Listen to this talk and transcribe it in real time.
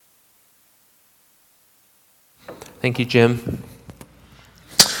Thank you, Jim.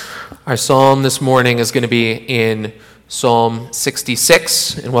 Our psalm this morning is going to be in Psalm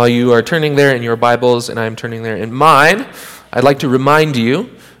 66. And while you are turning there in your Bibles and I'm turning there in mine, I'd like to remind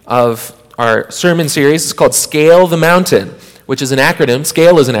you of our sermon series. It's called Scale the Mountain, which is an acronym.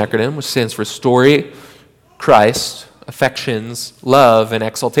 SCALE is an acronym, which stands for Story, Christ, Affections, Love, and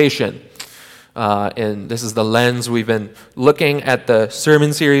Exaltation. And this is the lens we've been looking at the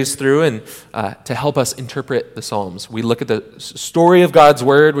sermon series through, and to help us interpret the Psalms. We look at the story of God's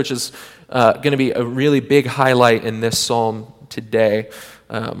Word, which is going to be a really big highlight in this psalm today.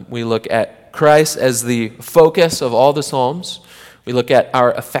 We look at Christ as the focus of all the Psalms. We look at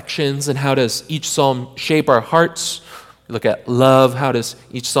our affections and how does each psalm shape our hearts. We look at love. How does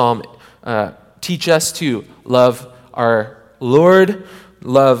each psalm teach us to love our Lord,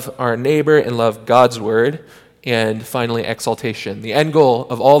 love our neighbor, and love God's word. And finally, exaltation. The end goal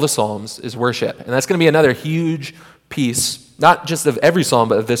of all the Psalms is worship. And that's going to be another huge piece, not just of every psalm,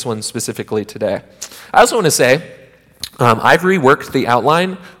 but of this one specifically today. I also want to say, I've reworked the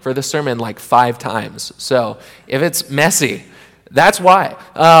outline for this sermon like 5 times. So if it's messy, that's why.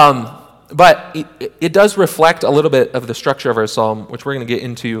 But it does reflect a little bit of the structure of our psalm, which we're going to get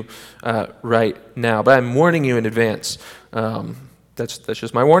into right now. But I'm warning you in advance. That's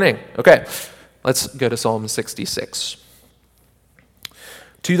just my warning. Okay, let's go to Psalm 66.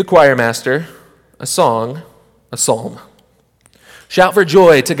 To the choir master, a song, a psalm. Shout for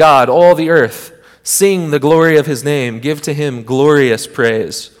joy to God, all the earth. Sing the glory of his name. Give to him glorious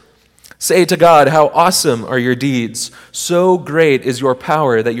praise. Say to God, how awesome are your deeds. So great is your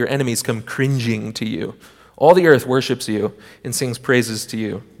power that your enemies come cringing to you. All the earth worships you and sings praises to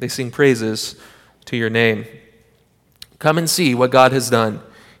you. They sing praises to your name. Come and see what God has done.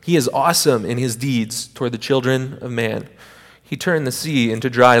 He is awesome in his deeds toward the children of man. He turned the sea into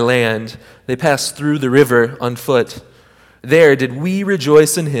dry land. They passed through the river on foot. There did we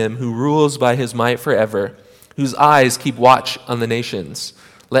rejoice in him who rules by his might forever, whose eyes keep watch on the nations.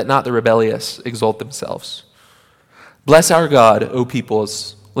 Let not the rebellious exalt themselves. Bless our God, O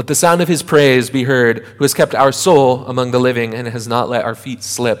peoples. Let the sound of his praise be heard, who has kept our soul among the living and has not let our feet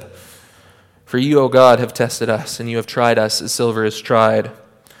slip. For you, O God, have tested us, and you have tried us as silver is tried.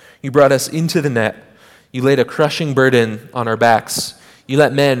 You brought us into the net. You laid a crushing burden on our backs. You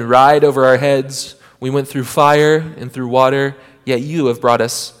let men ride over our heads. We went through fire and through water, yet you have brought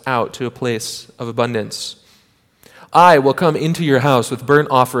us out to a place of abundance. I will come into your house with burnt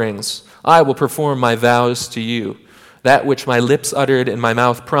offerings. I will perform my vows to you, that which my lips uttered and my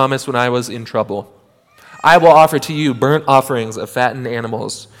mouth promised when I was in trouble. I will offer to you burnt offerings of fattened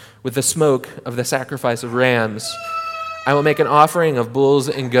animals, with the smoke of the sacrifice of rams. I will make an offering of bulls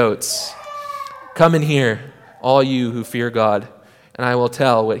and goats. Come and hear, all you who fear God, and I will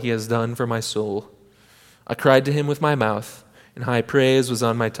tell what he has done for my soul. I cried to him with my mouth, and high praise was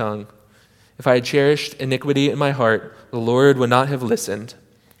on my tongue. If I had cherished iniquity in my heart, the Lord would not have listened.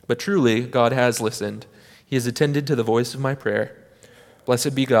 But truly, God has listened. He has attended to the voice of my prayer.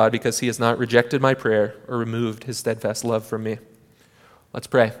 Blessed be God, because he has not rejected my prayer or removed his steadfast love from me. Let's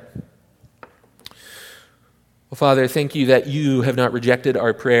pray. Well, Father, thank you that you have not rejected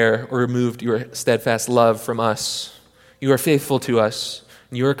our prayer or removed your steadfast love from us. You are faithful to us,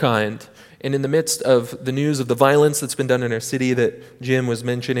 and you are kind. And in the midst of the news of the violence that's been done in our city that Jim was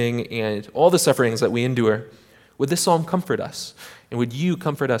mentioning and all the sufferings that we endure, would this psalm comfort us? And would you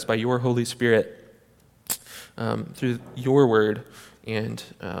comfort us by your Holy Spirit through your word and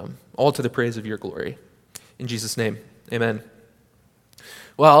all to the praise of your glory? In Jesus' name, amen.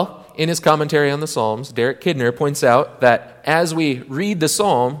 Well, in his commentary on the Psalms, Derek Kidner points out that as we read the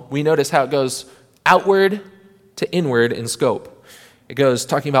psalm, we notice how it goes outward to inward in scope. It goes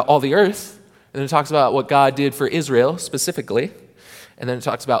talking about all the earth, and then it talks about what God did for Israel specifically, and then it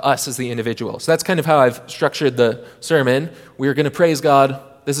talks about us as the individual. So that's kind of how I've structured the sermon. We're going to praise God.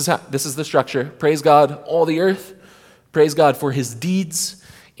 This is the structure. Praise God, all the earth. Praise God for his deeds.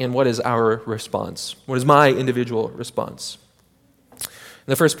 And what is our response? What is my individual response?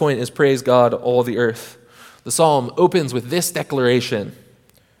 The first point is praise God, all the earth. The psalm opens with this declaration.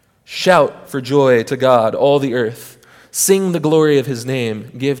 Shout for joy to God, all the earth. Sing the glory of his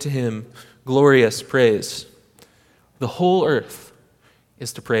name. Give to him glorious praise. The whole earth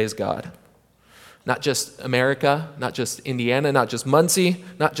is to praise God. Not just America, not just Indiana, not just Muncie,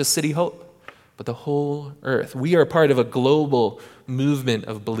 not just City Hope, but the whole earth. We are part of a global movement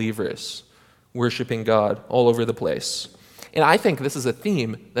of believers worshiping God all over the place. And I think this is a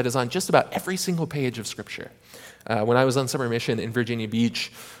theme that is on just about every single page of Scripture. When I was on summer mission in Virginia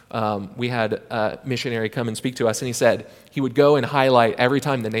Beach, we had a missionary come and speak to us, and he said he would go and highlight every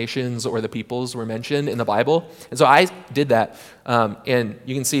time the nations or the peoples were mentioned in the Bible. And so I did that, and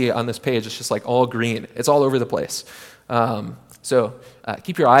you can see on this page, it's just like all green. It's all over the place. So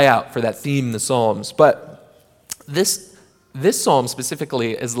keep your eye out for that theme in the Psalms. But this psalm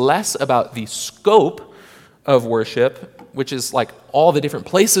specifically is less about the scope of worship, which is like all the different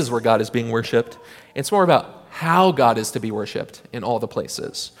places where God is being worshiped. It's more about how God is to be worshiped in all the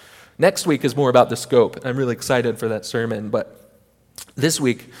places. Next week is more about the scope. I'm really excited for that sermon, but this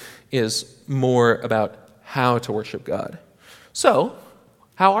week is more about how to worship God. So,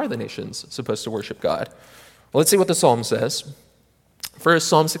 how are the nations supposed to worship God? Well, let's see what the psalm says. First,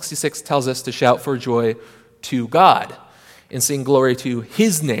 Psalm 66 tells us to shout for joy to God and sing glory to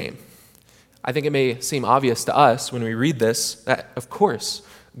his name. I think it may seem obvious to us when we read this that, of course,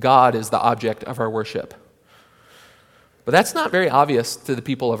 God is the object of our worship. But that's not very obvious to the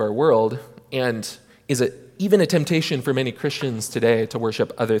people of our world, and is it even a temptation for many Christians today to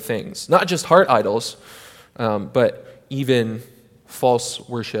worship other things? Not just heart idols, but even false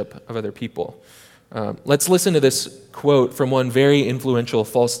worship of other people. Let's listen to this quote from one very influential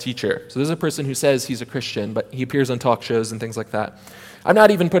false teacher. So this is a person who says he's a Christian, but he appears on talk shows and things like that. I'm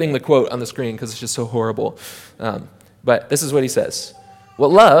not even putting the quote on the screen because it's just so horrible. But this is what he says. What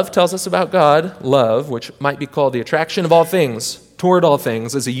love tells us about God, love, which might be called the attraction of all things toward all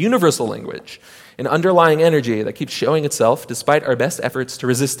things, is a universal language, an underlying energy that keeps showing itself despite our best efforts to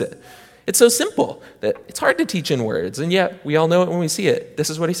resist it. It's so simple that it's hard to teach in words, and yet we all know it when we see it.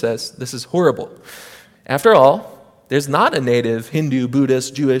 This is what he says. This is horrible. After all, there's not a native Hindu,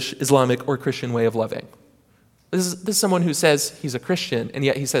 Buddhist, Jewish, Islamic, or Christian way of loving. This is someone who says he's a Christian, and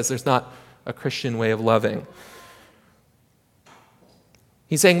yet he says there's not a Christian way of loving.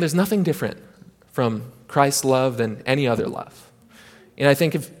 He's saying there's nothing different from Christ's love than any other love. And I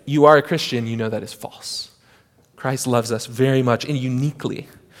think if you are a Christian, you know that is false. Christ loves us very much and uniquely.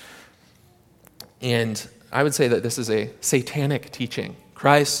 And I would say that this is a satanic teaching.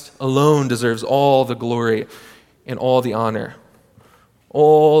 Christ alone deserves all the glory and all the honor,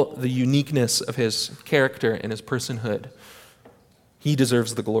 all the uniqueness of his character and his personhood. He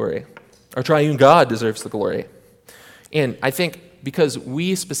deserves the glory. Our triune God deserves the glory. And I think because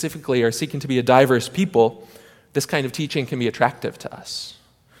we specifically are seeking to be a diverse people, this kind of teaching can be attractive to us.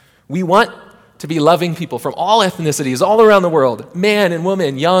 We want to be loving people from all ethnicities all around the world, man and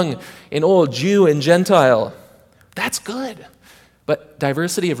woman, young and old, Jew and Gentile. That's good. But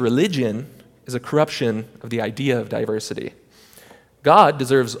diversity of religion is a corruption of the idea of diversity. God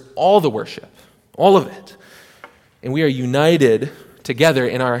deserves all the worship, all of it. And we are united together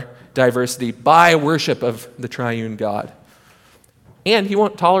in our diversity by worship of the triune God. And he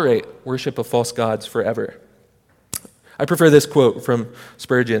won't tolerate worship of false gods forever. I prefer this quote from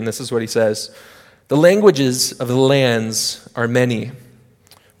Spurgeon. This is what he says. The languages of the lands are many,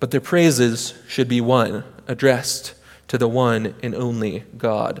 but their praises should be one, addressed to the one and only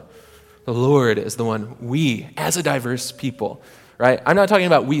God. The Lord is the one we, as a diverse people, right? I'm not talking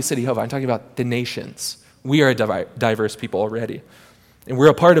about we, City Hova. I'm talking about the nations. We are a diverse people already. And we're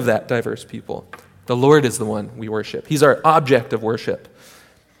a part of that diverse people. The Lord is the one we worship. He's our object of worship.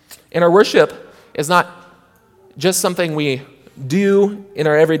 And our worship is not just something we do in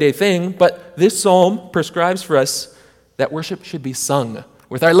our everyday thing, but this psalm prescribes for us that worship should be sung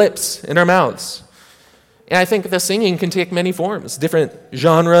with our lips and our mouths. And I think the singing can take many forms, different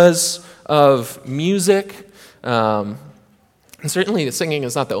genres of music. And certainly the singing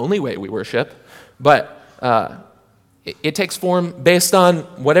is not the only way we worship, but it takes form based on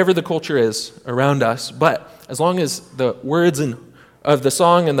whatever the culture is around us. But as long as the words of the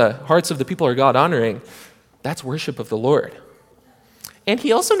song and the hearts of the people are God-honoring, that's worship of the Lord. And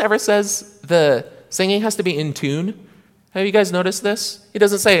he also never says the singing has to be in tune. Have you guys noticed this? He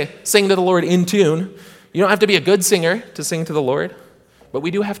doesn't say, sing to the Lord in tune. You don't have to be a good singer to sing to the Lord, but we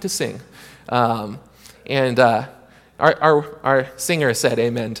do have to sing. Our singer said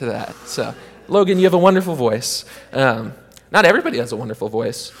amen to that. So, Logan, you have a wonderful voice. Not everybody has a wonderful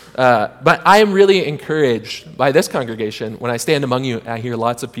voice, but I am really encouraged by this congregation. When I stand among you, I hear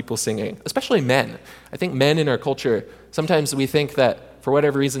lots of people singing, especially men. I think men in our culture, sometimes we think that for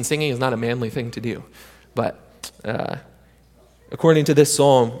whatever reason, singing is not a manly thing to do. But according to this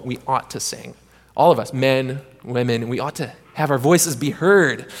psalm, we ought to sing. All of us, men, women, we ought to have our voices be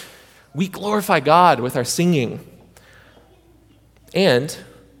heard. We glorify God with our singing. And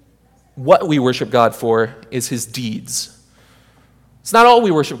what we worship God for is his deeds. It's not all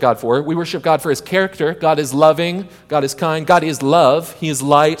we worship God for. We worship God for his character. God is loving. God is kind. God is love. He is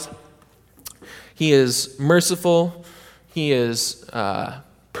light. He is merciful. He is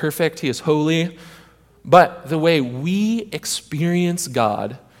perfect. He is holy. But the way we experience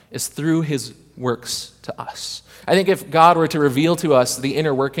God is through his works to us. I think if God were to reveal to us the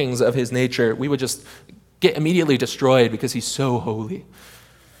inner workings of his nature, we would just get immediately destroyed because he's so holy.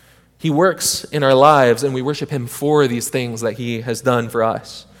 He works in our lives, and we worship him for these things that he has done for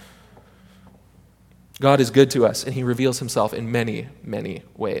us. God is good to us, and he reveals himself in many, many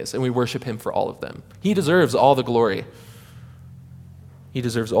ways, and we worship him for all of them. He deserves all the glory. He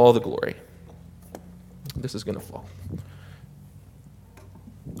deserves all the glory. This is going to fall.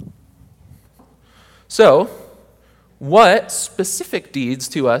 So, what specific deeds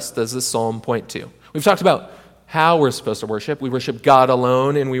to us does this psalm point to? We've talked about how we're supposed to worship. We worship God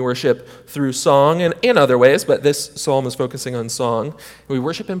alone, and we worship through song and in other ways, but this psalm is focusing on song. We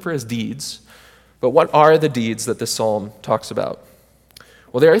worship him for his deeds. But what are the deeds that this psalm talks about?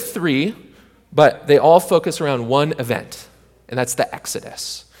 Well, there are three, but they all focus around one event, and that's the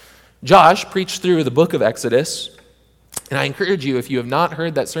Exodus. Josh preached through the book of Exodus, and I encourage you, if you have not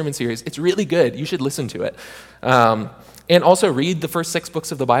heard that sermon series, it's really good. You should listen to it. And also read the first 6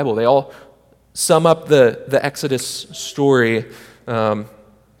 books of the Bible. They all sum up the Exodus story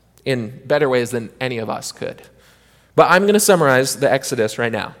in better ways than any of us could. But I'm going to summarize the Exodus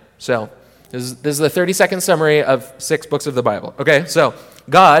right now. So this is the 30-second summary of 6 books of the Bible. Okay, so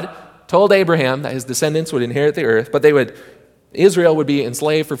God told Abraham that his descendants would inherit the earth, but Israel would be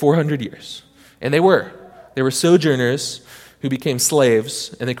enslaved for 400 years. And they were. They were sojourners who became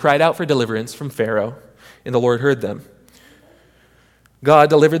slaves, and they cried out for deliverance from Pharaoh, and the Lord heard them. God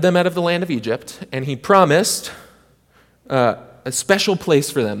delivered them out of the land of Egypt, and he promised a special place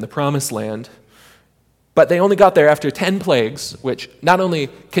for them, the promised land. But they only got there after 10 plagues, which not only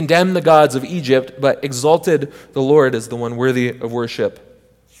condemned the gods of Egypt, but exalted the Lord as the one worthy of worship.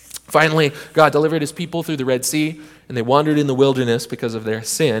 Finally, God delivered his people through the Red Sea, and they wandered in the wilderness because of their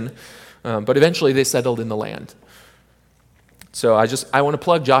sin, but eventually they settled in the land. So I want to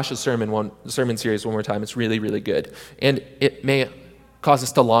plug Josh's sermon series one more time. It's really, really good. And it may cause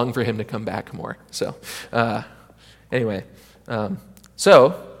us to long for him to come back more. So anyway,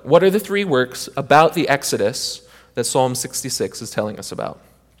 so what are the 3 works about the Exodus that Psalm 66 is telling us about?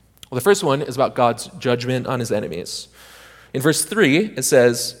 Well, the first one is about God's judgment on his enemies. In verse 3, it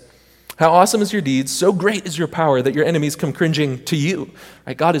says, "How awesome is your deeds, so great is your power that your enemies come cringing to you."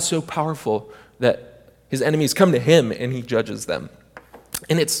 Right? God is so powerful that his enemies come to him and he judges them.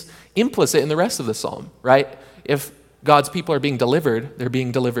 And it's implicit in the rest of the psalm, right? If God's people are being delivered, they're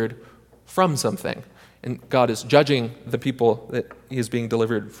being delivered from something. And God is judging the people that he is being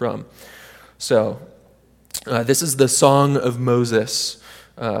delivered from. So this is the song of Moses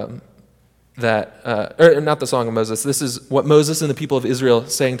not the song of Moses. This is what Moses and the people of Israel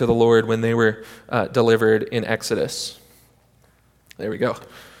sang to the Lord when they were delivered in Exodus. There we go.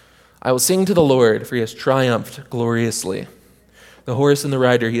 "I will sing to the Lord, for he has triumphed gloriously. The horse and the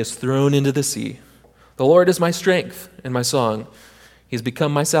rider he has thrown into the sea. The Lord is my strength and my song. He has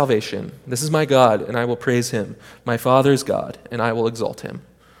become my salvation. This is my God, and I will praise him, my Father's God, and I will exalt him.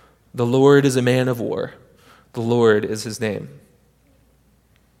 The Lord is a man of war. The Lord is his name."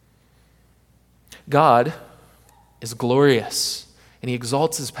 God is glorious, and he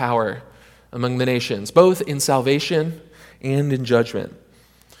exalts his power among the nations, both in salvation and in judgment.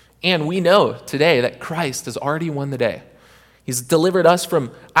 And we know today that Christ has already won the day. He's delivered us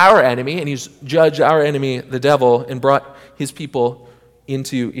from our enemy, and he's judged our enemy, the devil, and brought his people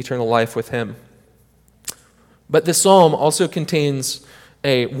into eternal life with him. But this psalm also contains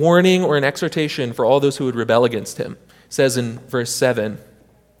a warning or an exhortation for all those who would rebel against him. It says in verse 7,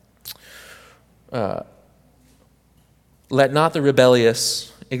 "Let not the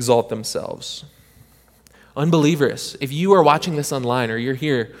rebellious exalt themselves." Unbelievers, if you are watching this online or you're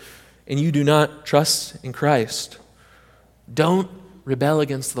here and you do not trust in Christ, don't rebel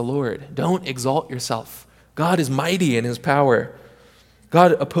against the Lord. Don't exalt yourself. God is mighty in his power.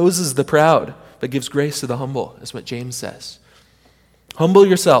 God opposes the proud, but gives grace to the humble, is what James says. Humble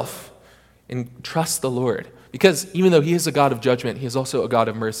yourself and trust the Lord, because even though he is a God of judgment, he is also a God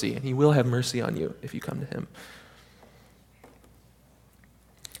of mercy, and he will have mercy on you if you come to him.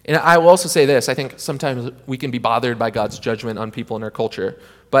 And I will also say this, I think sometimes we can be bothered by God's judgment on people in our culture,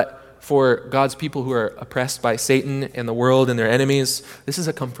 but for God's people who are oppressed by Satan and the world and their enemies, this is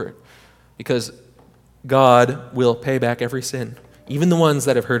a comfort, because God will pay back every sin, even the ones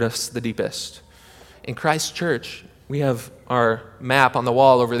that have hurt us the deepest. In Christ's church, we have our map on the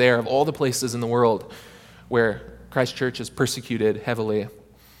wall over there of all the places in the world where Christ's church is persecuted heavily.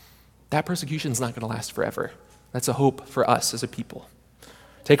 That persecution is not going to last forever. That's a hope for us as a people.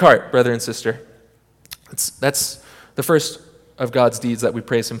 Take heart, brother and sister. That's the first of God's deeds that we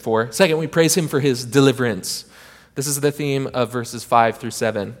praise him for. Second, we praise him for his deliverance. This is the theme of verses 5 through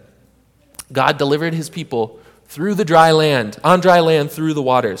 7. God delivered his people through the dry land, on dry land through the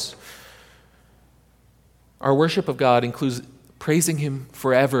waters. Our worship of God includes praising him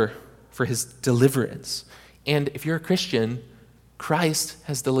forever for his deliverance. And if you're a Christian, Christ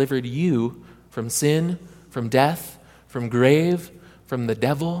has delivered you from sin, from death, from grave, from the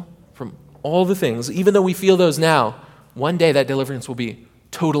devil, from all the things. Even though we feel those now, one day that deliverance will be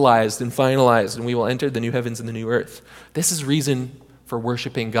totalized and finalized, and we will enter the new heavens and the new earth. This is reason for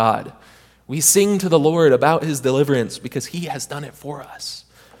worshiping God. We sing to the Lord about his deliverance because he has done it for us.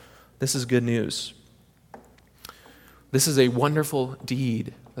 This is good news. This is a wonderful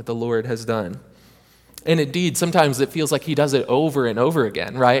deed that the Lord has done. And indeed, sometimes it feels like he does it over and over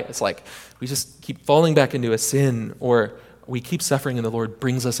again, right? It's like we just keep falling back into a sin, or we keep suffering and the Lord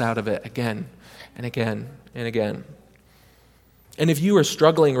brings us out of it again and again and again. And if you are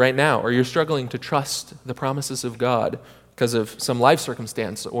struggling right now, or you're struggling to trust the promises of God because of some life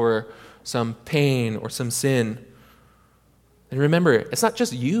circumstance or some pain or some sin, then remember, it's not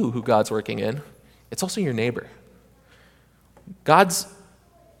just you who God's working in, it's also your neighbor. God's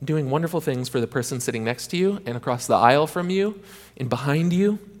doing wonderful things for the person sitting next to you and across the aisle from you and behind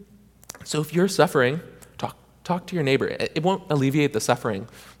you. So if you're suffering, talk to your neighbor. It won't alleviate the suffering,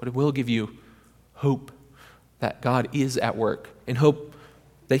 but it will give you hope that God is at work and hope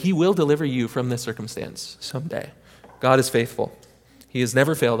that he will deliver you from this circumstance someday. God is faithful. He has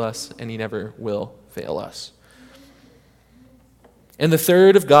never failed us, and he never will fail us. And the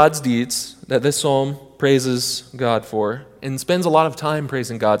third of God's deeds that this psalm praises God for and spends a lot of time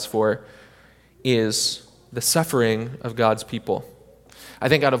praising God for is the suffering of God's people. I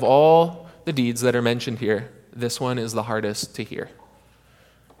think out of all the deeds that are mentioned here, this one is the hardest to hear.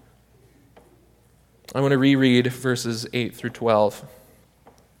 I want to reread verses 8 through 12.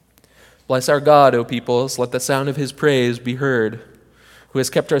 Bless our God, O peoples, let the sound of his praise be heard, who has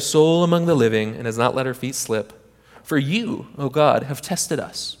kept our soul among the living and has not let our feet slip. For you, O God, have tested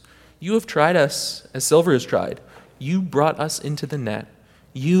us. You have tried us as silver is tried. You brought us into the net.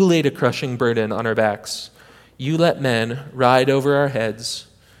 You laid a crushing burden on our backs. You let men ride over our heads.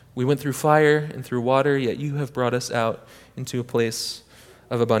 We went through fire and through water, yet you have brought us out into a place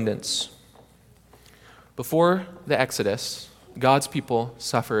of abundance. Before the Exodus, God's people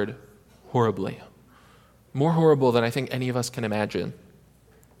suffered horribly. More horrible than I think any of us can imagine.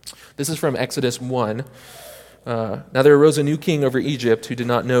 This is from Exodus 1. Now there arose a new king over Egypt who did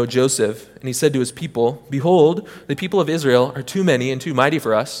not know Joseph, and he said to his people, Behold, the people of Israel are too many and too mighty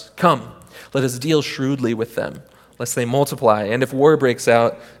for us. Come, let us deal shrewdly with them, lest they multiply, and if war breaks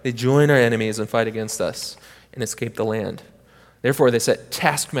out, they join our enemies and fight against us and escape the land. Therefore they set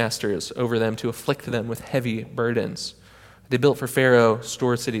taskmasters over them to afflict them with heavy burdens. They built for Pharaoh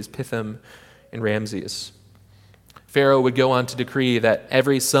store cities Pithom and Ramses. Pharaoh would go on to decree that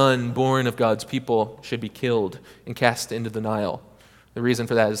every son born of God's people should be killed and cast into the Nile. The reason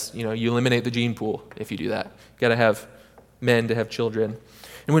for that is, you eliminate the gene pool if you do that. You got to have men to have children.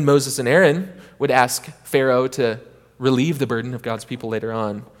 And when Moses and Aaron would ask Pharaoh to relieve the burden of God's people later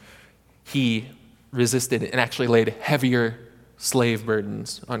on, he resisted and actually laid heavier slave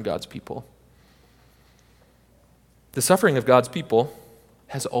burdens on God's people. The suffering of God's people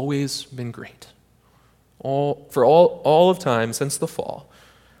has always been great. For all of time since the fall,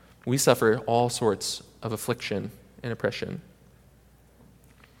 we suffer all sorts of affliction and oppression.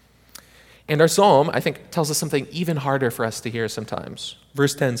 And our psalm, I think, tells us something even harder for us to hear sometimes.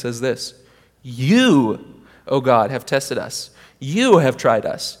 Verse 10 says this, You, O God, have tested us. You have tried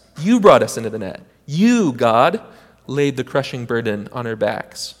us. You brought us into the net. You, God, laid the crushing burden on our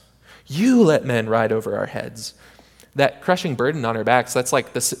backs. You let men ride over our heads. That crushing burden on our backs, that's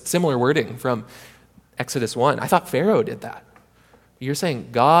like the similar wording from Exodus 1. I thought Pharaoh did that. You're saying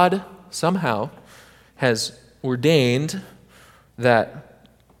God somehow has ordained that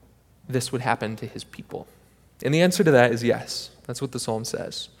this would happen to his people. And the answer to that is yes. That's what the psalm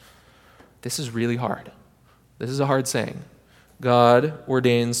says. This is really hard. This is a hard saying. God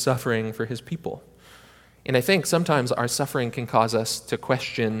ordains suffering for his people. And I think sometimes our suffering can cause us to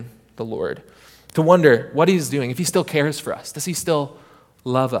question the Lord, to wonder what he's doing, if he still cares for us. Does he still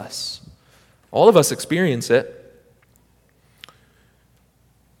love us? All of us experience it.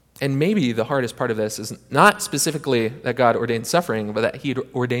 And maybe the hardest part of this is not specifically that God ordained suffering, but that he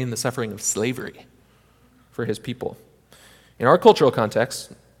ordained the suffering of slavery for his people. In our cultural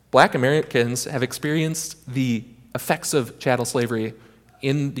context, Black Americans have experienced the effects of chattel slavery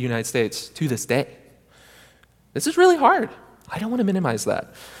in the United States to this day. This is really hard. I don't want to minimize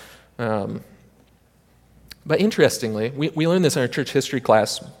that. But interestingly, we learned this in our church history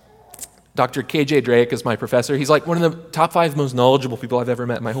class. Dr. K.J. Drake is my professor. He's like one of the top 5 most knowledgeable people I've ever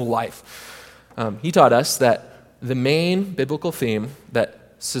met in my whole life. He taught us that the main biblical theme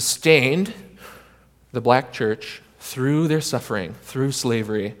that sustained the black church through their suffering, through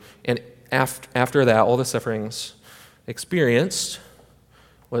slavery, and after that, all the sufferings experienced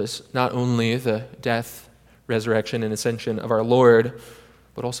was not only the death, resurrection, and ascension of our Lord,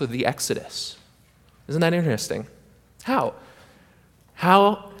 but also the Exodus. Isn't that interesting? How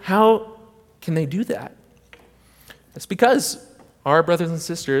can they do that? It's because our brothers and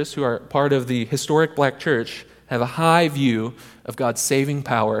sisters who are part of the historic black church have a high view of God's saving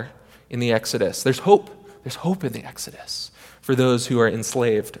power in the Exodus. There's hope. There's hope in the Exodus for those who are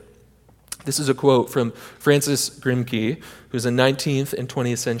enslaved. This is a quote from Francis Grimke, who's a 19th and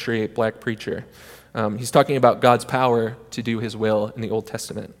 20th century black preacher. He's talking about God's power to do his will in the Old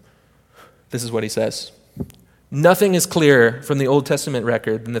Testament. This is what he says. Nothing is clearer from the Old Testament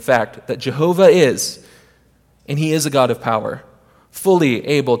record than the fact that Jehovah is, and he is a God of power, fully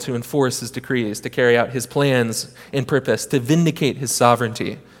able to enforce his decrees, to carry out his plans and purpose, to vindicate his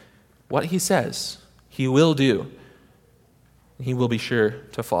sovereignty. What he says, he will do, and he will be sure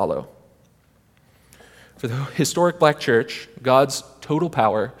to follow. For the historic black church, God's total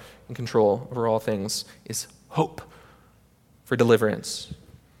power and control over all things is hope for deliverance.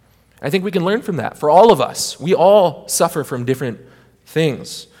 I think we can learn from that. For all of us, we all suffer from different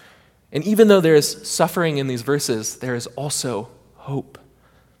things. And even though there is suffering in these verses, there is also hope.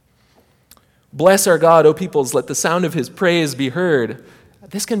 Bless our God, O peoples, let the sound of his praise be heard.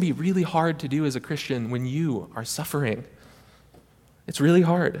 This can be really hard to do as a Christian when you are suffering. It's really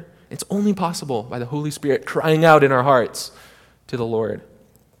hard. It's only possible by the Holy Spirit crying out in our hearts to the Lord.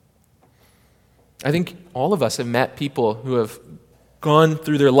 I think all of us have met people who have gone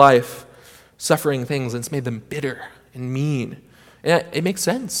through their life suffering things, and it's made them bitter and mean. And it makes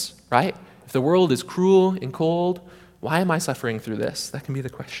sense, right? If the world is cruel and cold, why am I suffering through this? That can be the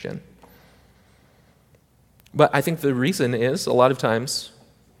question. But I think the reason is, a lot of times,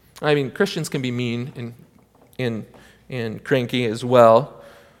 Christians can be mean and cranky as well,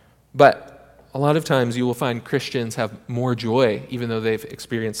 but a lot of times you will find Christians have more joy even though they've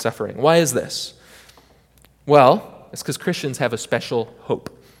experienced suffering. Why is this? Well, it's because Christians have a special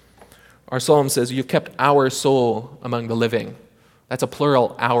hope. Our psalm says, you've kept our soul among the living. That's a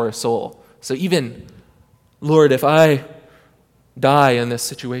plural, our soul. So even, Lord, if I die in this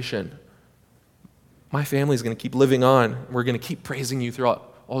situation, my family's going to keep living on. We're going to keep praising you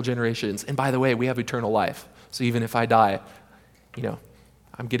throughout all generations. And by the way, we have eternal life. So even if I die,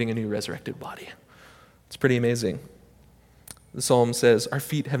 I'm getting a new resurrected body. It's pretty amazing. The psalm says, our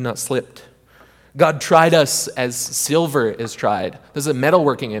feet have not slipped. God tried us as silver is tried. This is a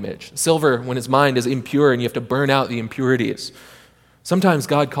metalworking image. Silver, when it's mined, is impure, and you have to burn out the impurities. Sometimes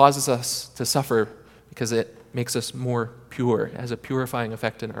God causes us to suffer because it makes us more pure. It has a purifying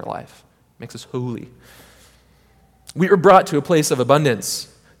effect in our life. It makes us holy. We were brought to a place of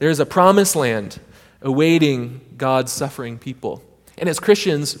abundance. There is a promised land awaiting God's suffering people. And as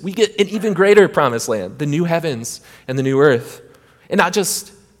Christians, we get an even greater promised land, the new heavens and the new earth. And not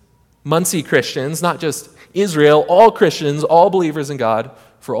just Muncie Christians, not just Israel, all Christians, all believers in God,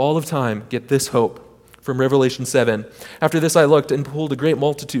 for all of time, get this hope. From Revelation 7. After this I looked, and behold, a great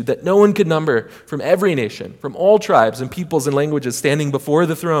multitude that no one could number, from every nation, from all tribes and peoples and languages, standing before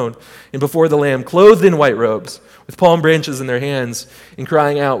the throne and before the Lamb, clothed in white robes, with palm branches in their hands, and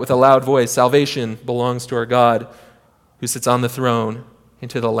crying out with a loud voice, salvation belongs to our God, who sits on the throne,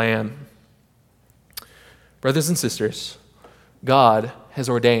 and to the Lamb. Brothers and sisters, God has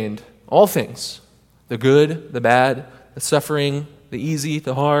ordained all things, the good, the bad, the suffering, the easy,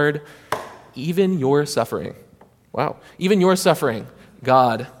 the hard, even your suffering. Wow. Even your suffering,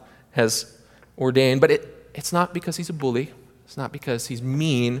 God has ordained. But it's not because he's a bully. It's not because he's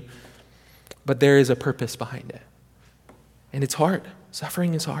mean. But there is a purpose behind it. And it's hard.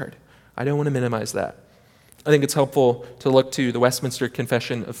 Suffering is hard. I don't want to minimize that. I think it's helpful to look to the Westminster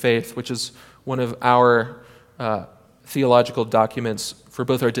Confession of Faith, which is one of our theological documents for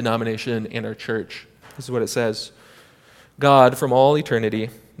both our denomination and our church. This is what it says. God, from all eternity,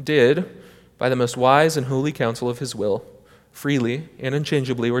 did, by the most wise and holy counsel of his will, freely and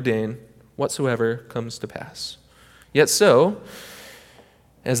unchangeably ordain whatsoever comes to pass. Yet so,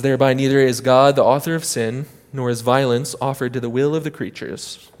 as thereby neither is God the author of sin, nor is violence offered to the will of the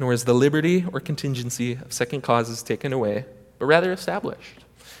creatures, nor is the liberty or contingency of second causes taken away, but rather established.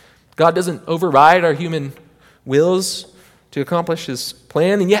 God doesn't override our human wills to accomplish his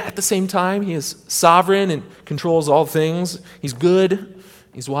plan, and yet at the same time, he is sovereign and controls all things. He's good,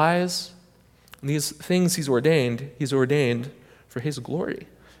 he's wise. And these things he's ordained for his glory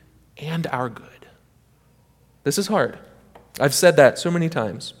and our good. This is hard. I've said that so many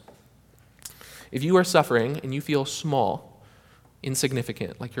times. If you are suffering and you feel small,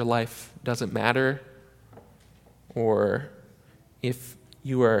 insignificant, like your life doesn't matter, or if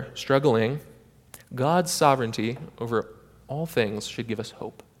you are struggling, God's sovereignty over all things should give us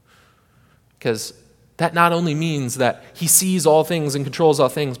hope. Because that not only means that he sees all things and controls all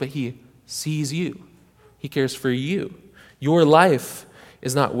things, but he sees you. He cares for you. Your life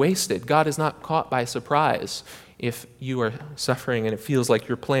is not wasted. God is not caught by surprise if you are suffering and it feels like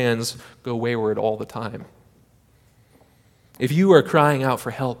your plans go wayward all the time. If you are crying out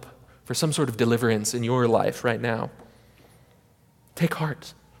for help, for some sort of deliverance in your life right now, take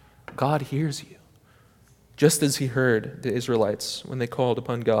heart. God hears you, just as he heard the Israelites when they called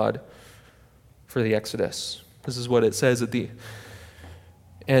upon God for the Exodus. This is what it says at the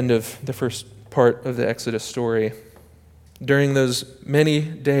end of the first part of the Exodus story. During those many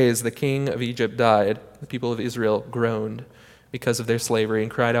days, the king of Egypt died. The people of Israel groaned because of their slavery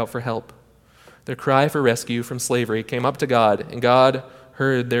and cried out for help. Their cry for rescue from slavery came up to God, and God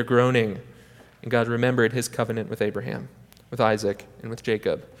heard their groaning. And God remembered his covenant with Abraham, with Isaac, and with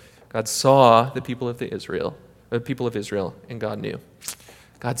Jacob. God saw the people of Israel, and God knew.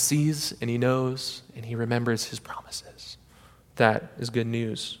 God sees, and he knows, and he remembers his promises. That is good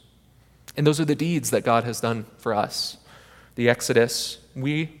news. And those are the deeds that God has done for us. The Exodus,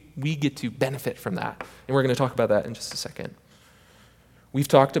 we get to benefit from that. And we're going to talk about that in just a second. We've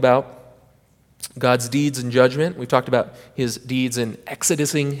talked about God's deeds in judgment. We've talked about his deeds in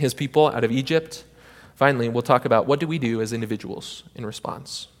exodusing his people out of Egypt. Finally, we'll talk about what do we do as individuals in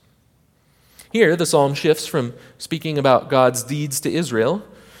response. Here, the psalm shifts from speaking about God's deeds to Israel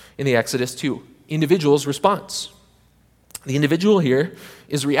in the Exodus to individuals' response. The individual here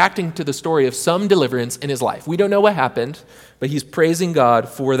is reacting to the story of some deliverance in his life. We don't know what happened, but he's praising God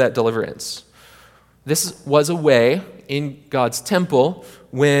for that deliverance. This was a way in God's temple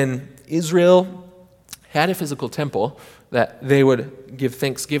when Israel had a physical temple that they would give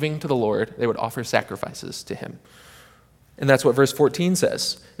thanksgiving to the Lord. They would offer sacrifices to him. And that's what verse 14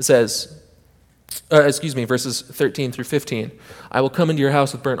 says. It says, verses 13 through 15. I will come into your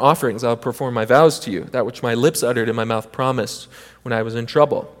house with burnt offerings. I will perform my vows to you, that which my lips uttered and my mouth promised when I was in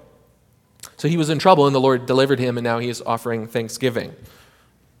trouble. So he was in trouble and the Lord delivered him, and now he is offering thanksgiving.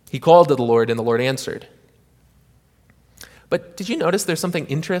 He called to the Lord and the Lord answered. But did you notice there's something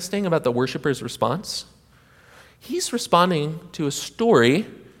interesting about the worshiper's response? He's responding to a story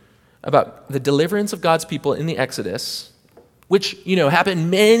about the deliverance of God's people in the Exodus, which,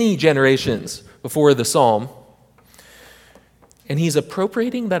 happened many generations before the psalm. And he's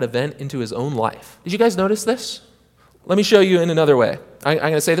appropriating that event into his own life. Did you guys notice this? Let me show you in another way. I'm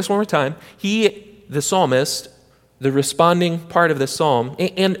going to say this one more time. The psalmist, the responding part of this psalm,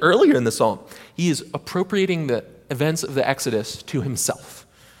 and earlier in the psalm, he is appropriating the events of the Exodus to himself.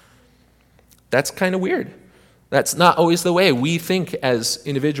 That's kind of weird. That's not always the way we think as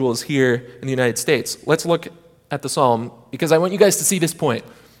individuals here in the United States. Let's look at the psalm, because I want you guys to see this point.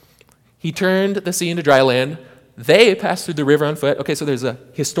 He turned the sea into dry land. They passed through the river on foot. Okay, so there's a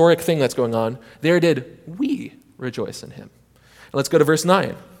historic thing that's going on. There did we rejoice in him. And let's go to verse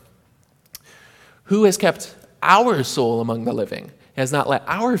 9. Who has kept our soul among the living, has not let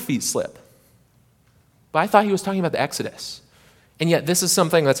our feet slip? But I thought he was talking about the Exodus. And yet this is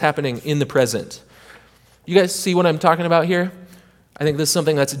something that's happening in the present. You guys see what I'm talking about here? I think this is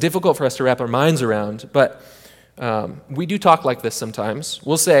something that's difficult for us to wrap our minds around, but we do talk like this sometimes.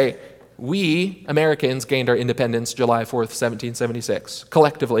 We'll say, we, Americans, gained our independence July 4th, 1776,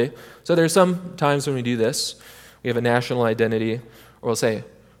 collectively. So there's some times when we do this. We have a national identity, or we'll say,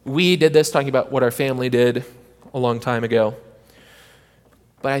 we did this, talking about what our family did a long time ago.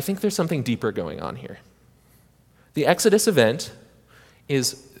 But I think there's something deeper going on here. The Exodus event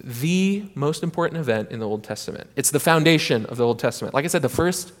is the most important event in the Old Testament. It's the foundation of the Old Testament. Like I said, the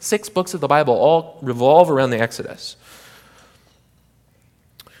first 6 books of the Bible all revolve around the Exodus.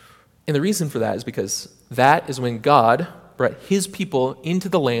 And the reason for that is because that is when God brought his people into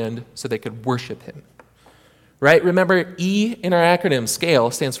the land so they could worship him. Right? Remember, E in our acronym,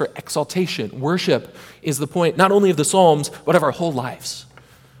 SCALE, stands for exaltation. Worship is the point not only of the Psalms, but of our whole lives.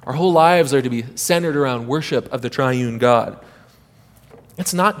 Our whole lives are to be centered around worship of the triune God.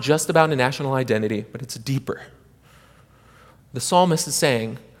 It's not just about a national identity, but it's deeper. The psalmist is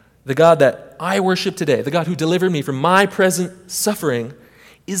saying, the God that I worship today, the God who delivered me from my present suffering,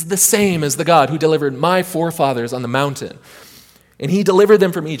 is the same as the God who delivered my forefathers on the mountain. And he delivered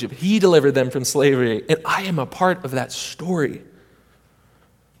them from Egypt. He delivered them from slavery. And I am a part of that story.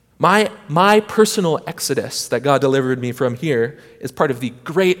 My personal exodus that God delivered me from here is part of the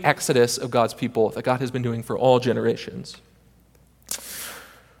great exodus of God's people that God has been doing for all generations.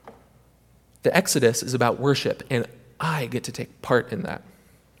 The exodus is about worship, and I get to take part in that.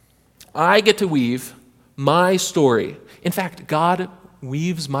 I get to weave my story. In fact, God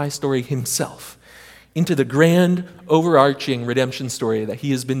weaves my story himself into the grand, overarching redemption story that he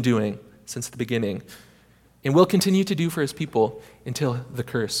has been doing since the beginning and will continue to do for his people until the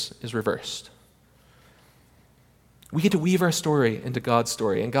curse is reversed. We get to weave our story into God's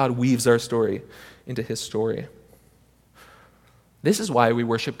story, and God weaves our story into his story. This is why we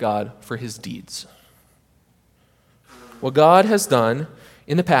worship God for his deeds. What God has done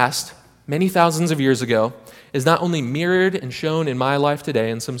in the past, many thousands of years ago, is not only mirrored and shown in my life today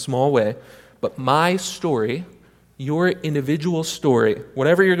in some small way, but my story, your individual story,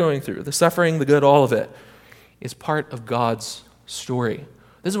 whatever you're going through, the suffering, the good, all of it, is part of God's story.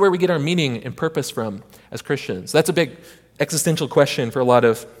 This is where we get our meaning and purpose from as Christians. That's a big existential question for a lot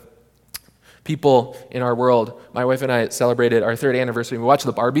of people in our world. My wife and I celebrated our 3rd anniversary. We watched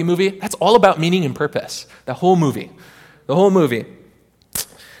the Barbie movie. That's all about meaning and purpose. The whole movie.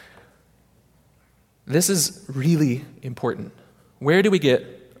 This is really important. Where do we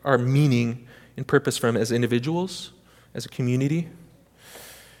get our meaning and purpose from as individuals, as a community?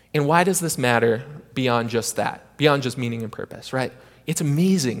 And why does this matter beyond just that, beyond just meaning and purpose, right? It's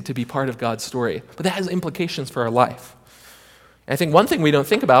amazing to be part of God's story, but that has implications for our life. And I think one thing we don't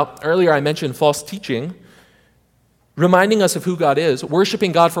think about, earlier I mentioned false teaching, reminding us of who God is,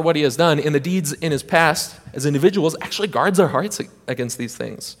 worshiping God for what he has done, and the deeds in his past as individuals actually guards our hearts against these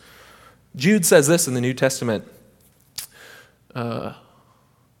things. Jude says this in the New Testament.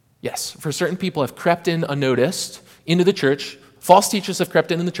 Yes, for certain people have crept in unnoticed into the church. False teachers have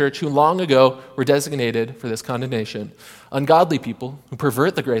crept in the church who long ago were designated for this condemnation. Ungodly people who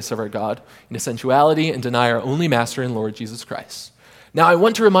pervert the grace of our God into sensuality and deny our only Master and Lord Jesus Christ. Now I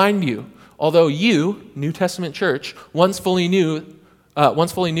want to remind you, although you, New Testament church, once fully knew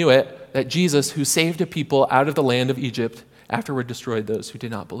it, that Jesus, who saved a people out of the land of Egypt, afterward destroyed those who did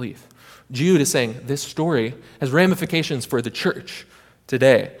not believe. Jude is saying this story has ramifications for the church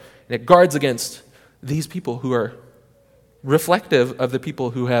today, and it guards against these people who are reflective of the people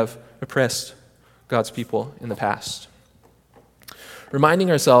who have oppressed God's people in the past.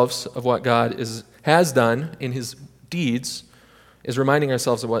 Reminding ourselves of what God has done in his deeds is reminding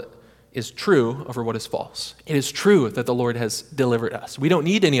ourselves of what is true over what is false. It is true that the Lord has delivered us. We don't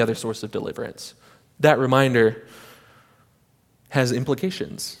need any other source of deliverance. That reminder has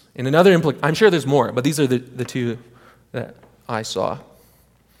implications. And another I'm sure there's more, but these are the two that I saw.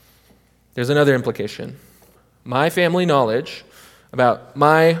 There's another implication. My family knowledge about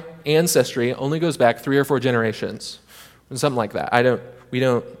my ancestry only goes back 3 or 4 generations, something like that. We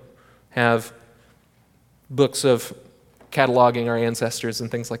don't have books of cataloging our ancestors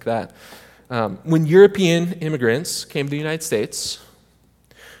and things like that. When European immigrants came to the United States,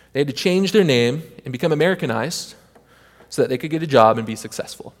 they had to change their name and become Americanized so that they could get a job and be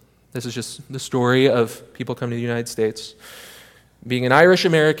successful. This is just the story of people coming to the United States. Being an Irish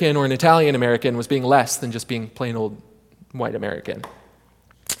American or an Italian American was being less than just being plain old white American.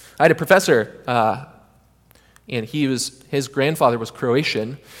 I had a professor, and his grandfather was Croatian,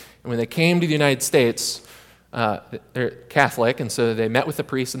 and when they came to the United States, they're Catholic, and so they met with the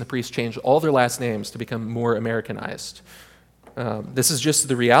priest, and the priest changed all their last names to become more Americanized. This is just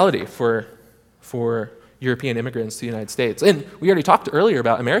the reality for European immigrants to the United States. And we already talked earlier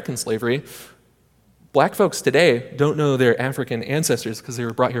about American slavery. Black folks today don't know their African ancestors because they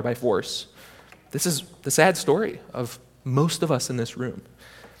were brought here by force. This is the sad story of most of us in this room.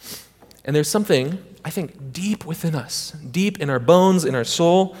 And there's something, I think, deep within us, deep in our bones, in our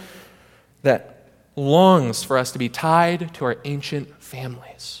soul, that longs for us to be tied to our ancient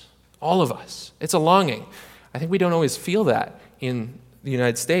families. All of us. It's a longing. I think we don't always feel that in the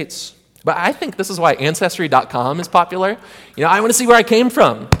United States. But I think this is why Ancestry.com is popular. I want to see where I came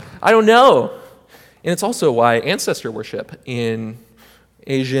from. I don't know. And it's also why ancestor worship in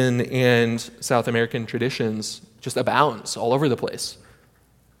Asian and South American traditions just abounds all over the place.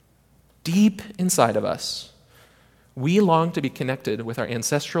 Deep inside of us, we long to be connected with our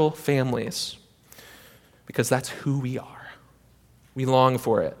ancestral families because that's who we are. We long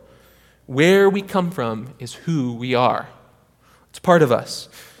for it. Where we come from is who we are. It's part of us.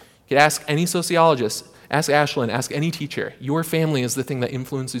 You could ask any sociologist, ask Ashlyn, ask any teacher. Your family is the thing that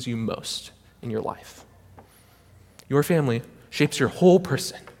influences you most in your life. Your family shapes your whole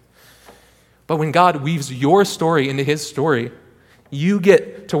person. But when God weaves your story into his story, you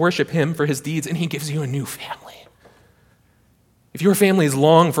get to worship him for his deeds, and he gives you a new family. If your family is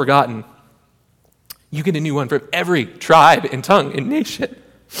long forgotten, you get a new one from every tribe and tongue and nation.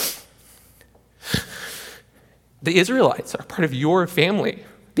 The Israelites are part of your family.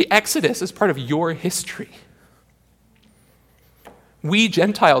 The Exodus is part of your history. We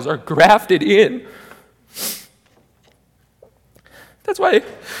Gentiles are grafted in. That's why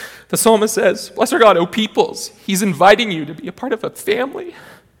the psalmist says, "Bless our God, O peoples." He's inviting you to be a part of a family.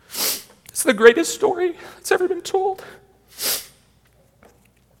 It's the greatest story that's ever been told.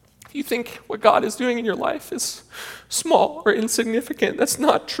 If you think what God is doing in your life is small or insignificant, that's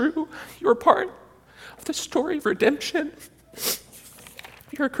not true. You're part of the story of redemption. If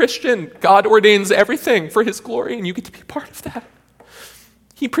you're a Christian, God ordains everything for his glory, and you get to be a part of that.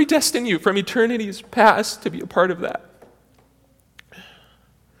 He predestined you from eternity's past to be a part of that.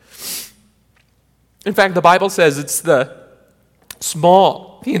 In fact, the Bible says it's the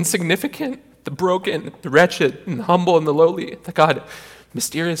small, the insignificant, the broken, the wretched, and the humble, and the lowly that God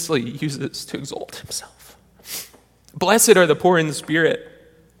mysteriously uses to exalt himself. Blessed are the poor in spirit,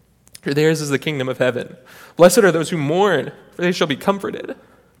 for theirs is the kingdom of heaven. Blessed are those who mourn, for they shall be comforted.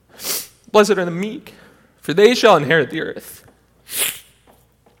 Blessed are the meek, for they shall inherit the earth.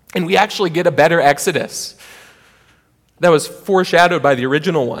 And we actually get a better Exodus that was foreshadowed by the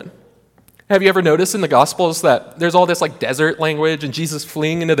original one. Have you ever noticed in the Gospels that there's all this like desert language and Jesus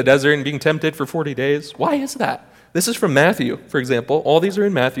fleeing into the desert and being tempted for 40 days? Why is that? This is from Matthew, for example. All these are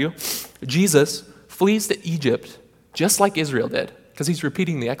in Matthew. Jesus flees to Egypt just like Israel did because he's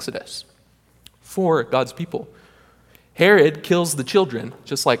repeating the Exodus for God's people. Herod kills the children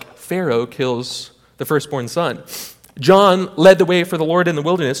just like Pharaoh kills the firstborn son. John led the way for the Lord in the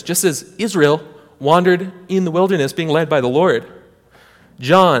wilderness just as Israel wandered in the wilderness being led by the Lord.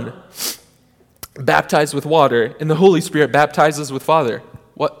 John baptized with water, and the Holy Spirit baptizes with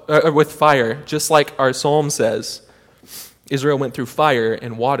with fire, just like our psalm says. Israel went through fire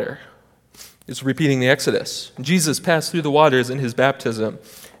and water. It's repeating the Exodus. Jesus passed through the waters in his baptism.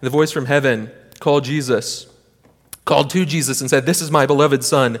 The voice from heaven called to Jesus and said, "This is my beloved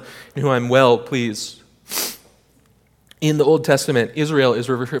Son, in whom I'm well pleased." In the Old Testament, Israel is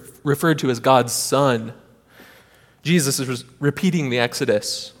referred to as God's son. Jesus is repeating the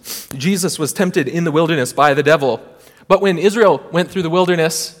Exodus. Jesus was tempted in the wilderness by the devil. But when Israel went through the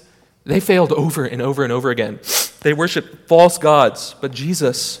wilderness, they failed over and over and over again. They worshiped false gods, but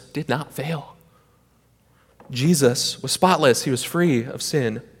Jesus did not fail. Jesus was spotless. He was free of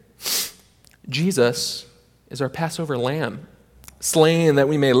sin. Jesus is our Passover lamb, slain that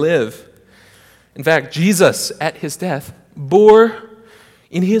we may live. In fact, Jesus, at his death, bore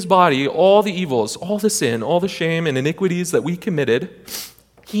in his body all the evils, all the sin, all the shame and iniquities that we committed.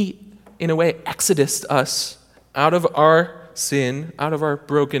 He, in a way, exodused us out of our sin, out of our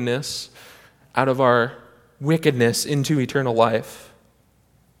brokenness, out of our wickedness into eternal life,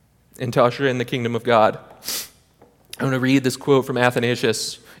 and to usher in the kingdom of God. I want to read this quote from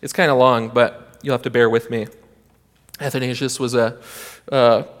Athanasius. It's kind of long, but you'll have to bear with me. Athanasius was a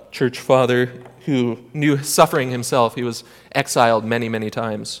church father who knew suffering himself. He was exiled many, many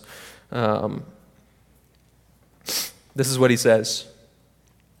times. This is what he says.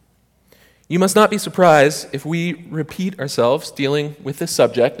 "You must not be surprised if we repeat ourselves dealing with this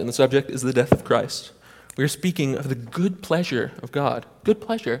subject, and the subject is the death of Christ. We are speaking of the good pleasure of God." Good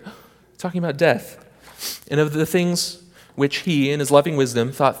pleasure, talking about death. "And of the things which he, in his loving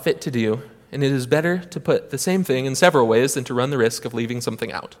wisdom, thought fit to do. And it is better to put the same thing in several ways than to run the risk of leaving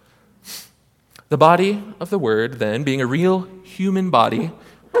something out. The body of the Word, then, being a real human body,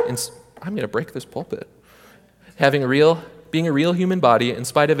 and I'm going to break this pulpit, being a real human body, in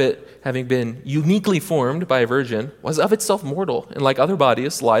spite of it having been uniquely formed by a virgin, was of itself mortal, and like other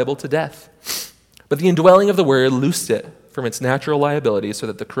bodies, liable to death. But the indwelling of the Word loosed it from its natural liability so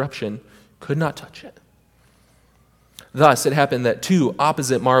that the corruption could not touch it. Thus it happened that two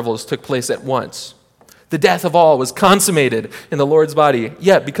opposite marvels took place at once. The death of all was consummated in the Lord's body,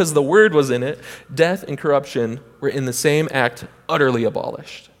 yet because the Word was in it, death and corruption were in the same act utterly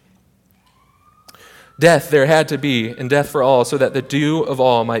abolished. Death there had to be, and death for all, so that the due of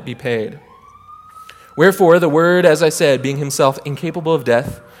all might be paid. Wherefore the Word, as I said, being himself incapable of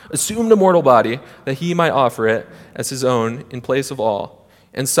death, assumed a mortal body, that he might offer it as his own in place of all,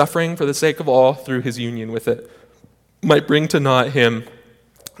 and suffering for the sake of all through his union with it, might bring to naught him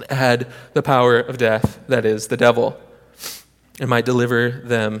that had the power of death, that is, the devil, and might deliver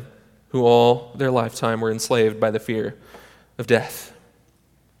them who all their lifetime were enslaved by the fear of death.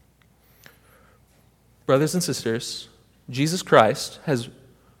 Brothers and sisters, Jesus Christ has,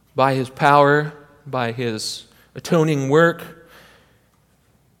 by his power, by his atoning work,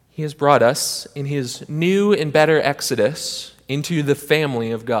 he he has brought us in his new and better exodus into the family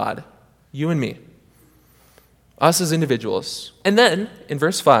of God, you and me, us as individuals. And then, in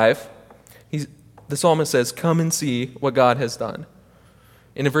verse 5, the psalmist says, come and see what God has done.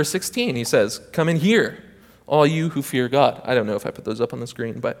 And in verse 16, he says, come and hear, all you who fear God. I don't know if I put those up on the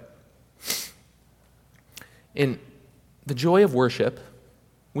screen, but in the joy of worship,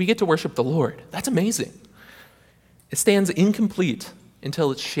 we get to worship the Lord. That's amazing. It stands incomplete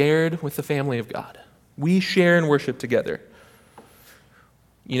until it's shared with the family of God. We share and worship together.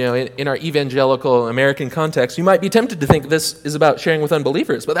 You know, in our evangelical American context, you might be tempted to think this is about sharing with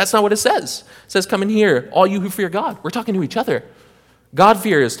unbelievers, but that's not what it says. It says, come and hear, all you who fear God. We're talking to each other. God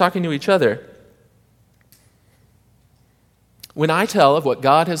fear is talking to each other. When I tell of what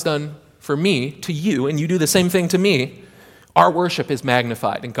God has done for me to you, and you do the same thing to me, our worship is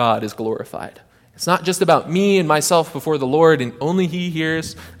magnified and God is glorified. It's not just about me and myself before the Lord and only He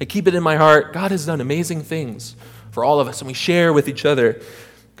hears. I keep it in my heart. God has done amazing things for all of us, and we share with each other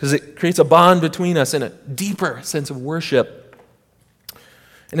because it creates a bond between us and a deeper sense of worship.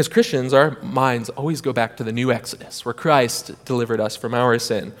 And as Christians, our minds always go back to the new Exodus, where Christ delivered us from our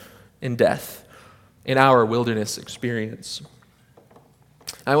sin and death in our wilderness experience.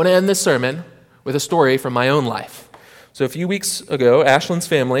 I want to end this sermon with a story from my own life. So a few weeks ago, Ashland's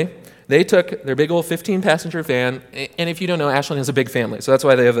family, they took their big old 15-passenger van, and if you don't know, Ashland has a big family, so that's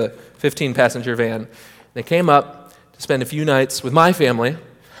why they have a 15-passenger van. They came up to spend a few nights with my family,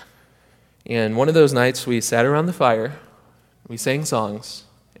 and one of those nights we sat around the fire, we sang songs,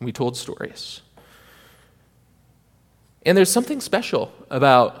 and we told stories. And there's something special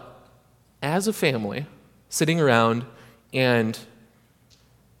about, as a family, sitting around and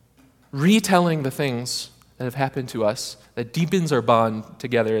retelling the things that have happened to us that deepens our bond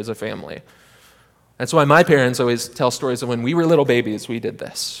together as a family. That's why my parents always tell stories of when we were little babies, we did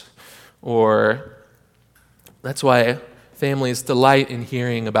this. Or that's why families delight in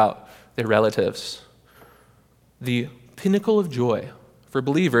hearing about their relatives. The pinnacle of joy for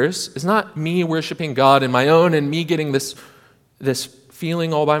believers is not me worshiping God in my own and me getting this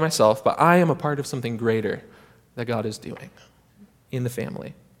feeling all by myself, but I am a part of something greater that God is doing in the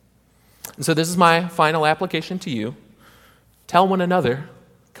family. And so this is my final application to you. Tell one another,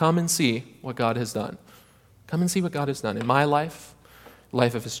 come and see what God has done. Come and see what God has done in my life, the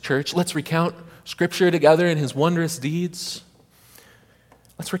life of His church. Let's recount Scripture together and His wondrous deeds.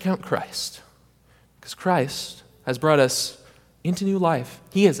 Let's recount Christ, because Christ has brought us into new life.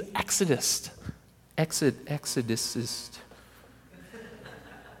 He is exodused. Exodused.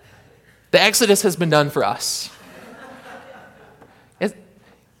 The Exodus has been done for us.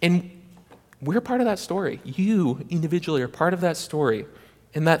 And we're part of that story. You individually are part of that story.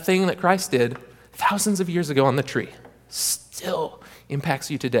 And that thing that Christ did thousands of years ago on the tree still impacts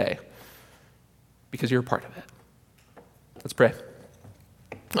you today because you're a part of it. Let's pray.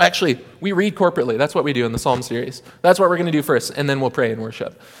 Actually, we read corporately. That's what we do in the Psalm series. That's what we're going to do first, and then we'll pray and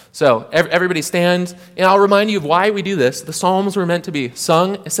worship. So everybody stand, and I'll remind you of why we do this. The Psalms were meant to be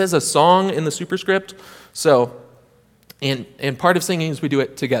sung. It says a song in the superscript. So, and part of singing is we do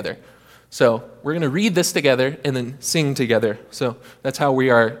it together. So we're going to read this together and then sing together. So that's how we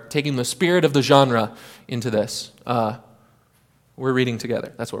are taking the spirit of the genre into this. We're reading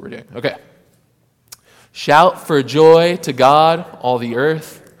together. That's what we're doing. Okay. Shout for joy to God, all the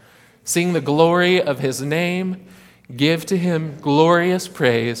earth. Sing the glory of His name. Give to Him glorious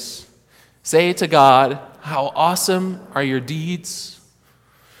praise. Say to God, how awesome are your deeds.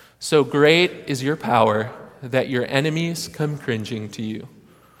 So great is your power that your enemies come cringing to you.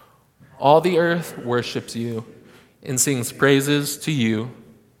 All the earth worships you and sings praises to you.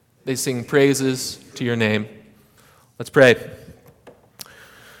 They sing praises to your name. Let's pray.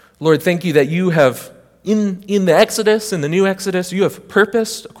 Lord, thank you that you have, in the Exodus, in the new Exodus, you have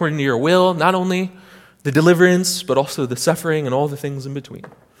purposed, according to your will, not only the deliverance, but also the suffering and all the things in between.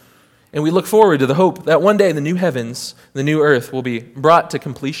 And we look forward to the hope that one day the new heavens, the new earth will be brought to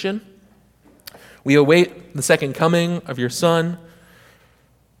completion. We await the second coming of your Son.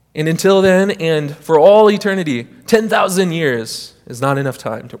 And until then, and for all eternity, 10,000 years is not enough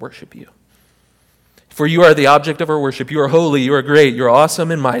time to worship you. For you are the object of our worship. You are holy, you are great, you are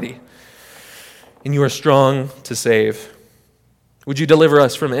awesome and mighty, and you are strong to save. Would you deliver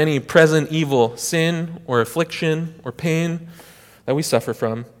us from any present evil, sin, or affliction, or pain that we suffer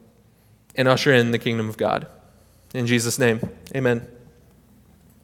from, and usher in the kingdom of God. In Jesus' name, amen.